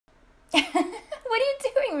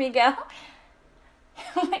Miguel.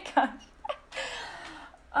 Oh my gosh.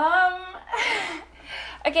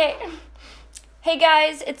 Okay. Hey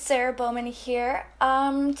guys, it's Sarah Bowman here.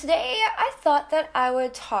 Today I thought that I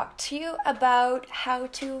would talk to you about how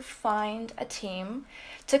to find a team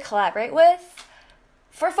to collaborate with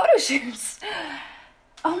for photo shoots.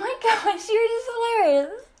 Oh my gosh, you're just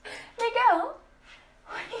hilarious. Miguel,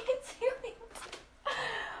 what are you doing?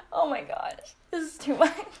 Oh my gosh, this is too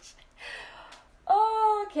much.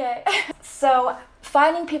 Okay. So,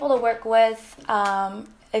 finding people to work with,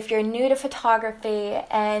 if you're new to photography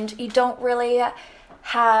and you don't really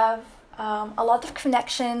have a lot of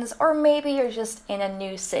connections, or maybe you're just in a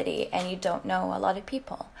new city and you don't know a lot of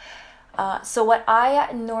people. So what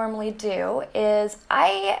I normally do is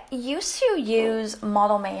I used to use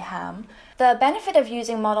Model Mayhem. The benefit of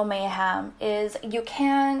using Model Mayhem is you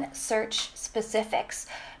can search specifics,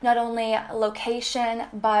 not only location,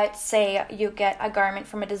 but say you get a garment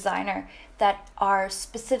from a designer that are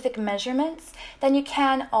specific measurements, then you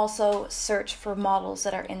can also search for models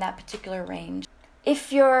that are in that particular range.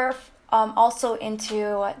 If you're also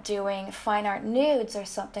into doing fine art nudes or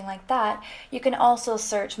something like that, you can also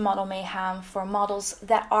search Model Mayhem for models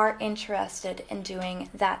that are interested in doing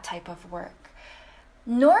that type of work.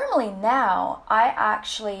 Normally now, I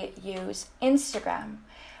actually use Instagram.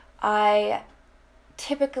 I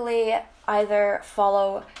typically either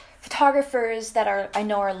follow photographers that I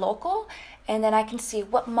know are local, and then I can see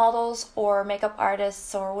what models or makeup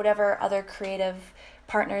artists or whatever other creative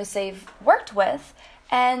partners they've worked with.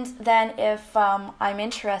 And then if I'm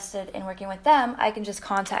interested in working with them, I can just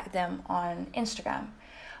contact them on Instagram.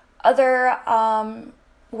 Other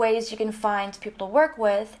ways you can find people to work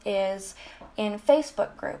with is in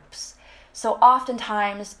Facebook groups. So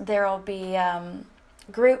oftentimes there will be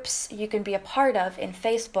groups you can be a part of in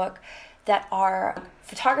Facebook that are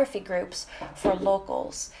photography groups for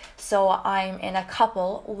locals. So I'm in a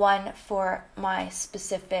couple, one for my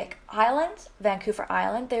specific island, Vancouver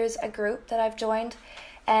Island. There's a group that I've joined,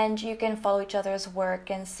 and you can follow each other's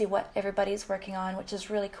work and see what everybody's working on, which is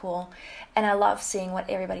really cool. And I love seeing what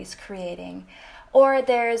everybody's creating. Or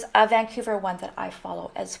there's a Vancouver one that I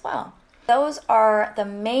follow as well. Those are the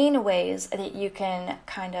main ways that you can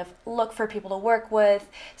kind of look for people to work with,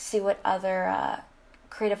 see what other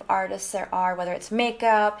creative artists there are, whether it's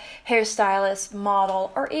makeup, hairstylist,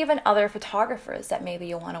 model, or even other photographers that maybe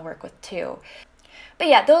you want to work with too. But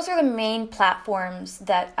yeah, those are the main platforms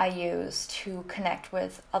that I use to connect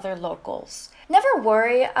with other locals. Never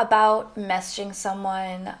worry about messaging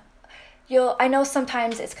someone. I know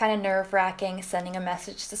sometimes it's kind of nerve-wracking sending a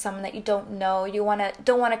message to someone that you don't know. You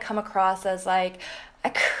don't want to come across as like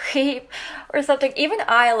a creep or something. Even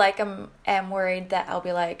I am worried that I'll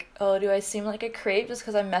be like, oh, do I seem like a creep just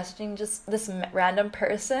because I'm messaging just this random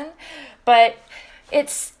person? But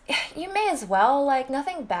you may as well, like,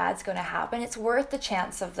 nothing bad's going to happen. It's worth the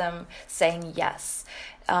chance of them saying yes.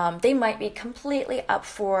 They might be completely up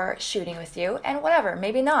for shooting with you, and whatever,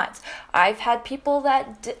 maybe not. I've had people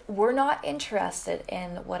that were not interested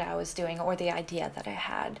in what I was doing or the idea that I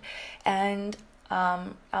had, and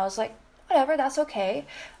I was like, whatever, that's okay.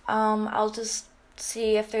 I'll just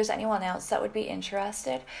see if there's anyone else that would be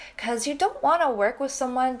interested, because you don't want to work with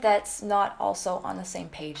someone that's not also on the same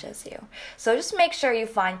page as you. So just make sure you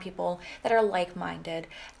find people that are like-minded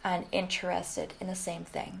and interested in the same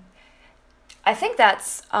thing. I think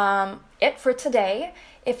that's it for today.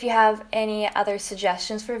 If you have any other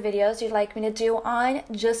suggestions for videos you'd like me to do on,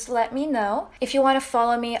 just let me know. If you want to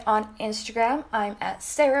follow me on Instagram, I'm at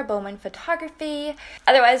Sarah Bowman Photography.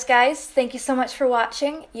 Otherwise, guys, thank you so much for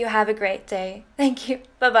watching. You have a great day. Thank you.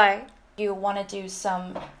 Bye-bye. You want to do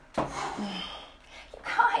some... You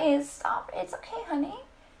guys, stop. It's okay, honey.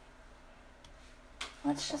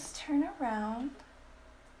 Let's just turn around.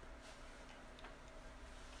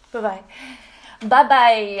 Bye-bye.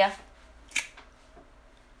 Bye-bye.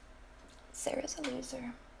 Sarah's a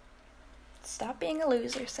loser. Stop being a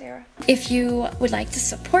loser, Sarah. If you would like to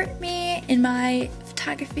support me in my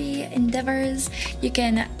photography endeavors, you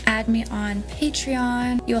can add me on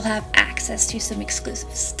Patreon. You'll have access to some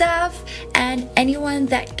exclusive stuff, and anyone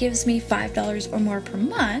that gives me $5 or more per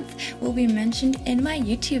month will be mentioned in my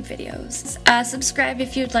YouTube videos. Subscribe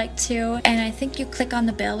if you'd like to, and I think you click on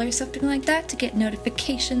the bell or something like that to get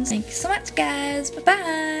notifications. Thank you so much, guys.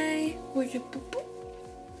 Bye-bye.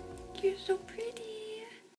 You're so